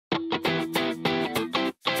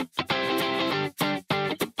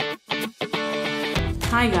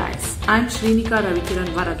Hi guys, I'm Srenika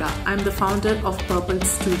Varada. I'm the founder of Purple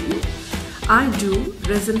Studio. I do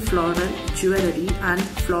resin floral jewellery and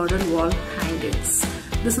floral wall hangings.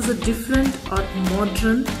 This is a different or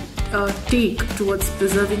modern take towards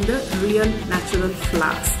preserving the real natural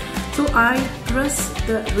flowers. So I press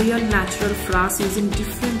the real natural flowers using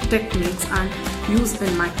different techniques and use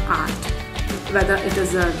in my art, whether it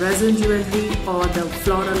is a resin jewellery or the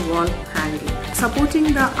floral wall hanging.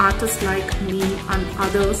 Supporting the artists like me and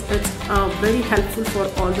others, it's very helpful for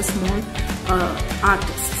all the small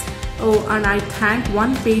artists. Oh, and I thank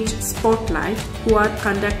One Page Spotlight who are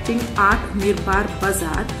conducting Art Nirbhar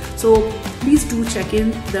Bazaar. So please do check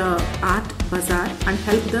in the Art Bazaar and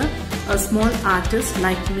help the small artists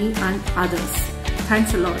like me and others.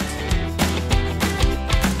 Thanks a lot.